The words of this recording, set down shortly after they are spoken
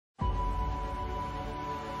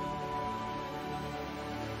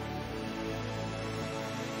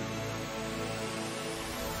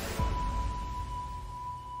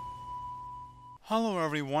Hello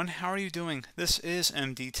everyone, how are you doing? This is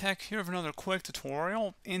MD Tech here with another quick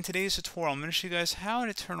tutorial. In today's tutorial, I'm going to show you guys how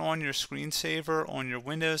to turn on your screensaver on your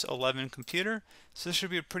Windows 11 computer. So this should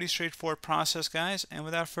be a pretty straightforward process, guys, and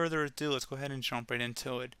without further ado, let's go ahead and jump right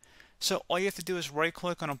into it. So all you have to do is right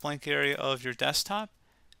click on a blank area of your desktop,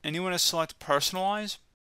 and you want to select Personalize,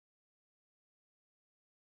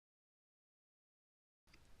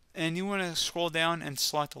 and you want to scroll down and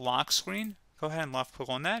select Lock Screen. Go ahead and left click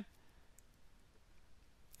on that.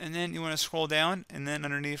 And then you want to scroll down, and then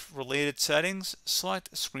underneath related settings,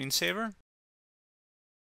 select screensaver.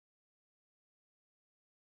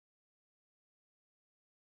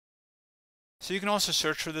 So you can also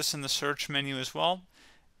search for this in the search menu as well.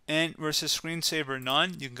 And where it says screensaver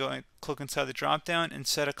none, you can go and click inside the drop down and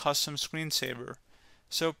set a custom screensaver.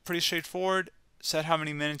 So pretty straightforward. Set how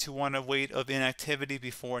many minutes you want to wait of inactivity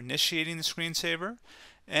before initiating the screensaver.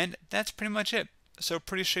 And that's pretty much it. So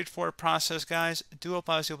pretty straightforward process, guys. I do hope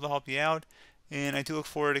I was able to help you out, and I do look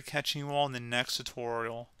forward to catching you all in the next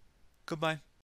tutorial. Goodbye.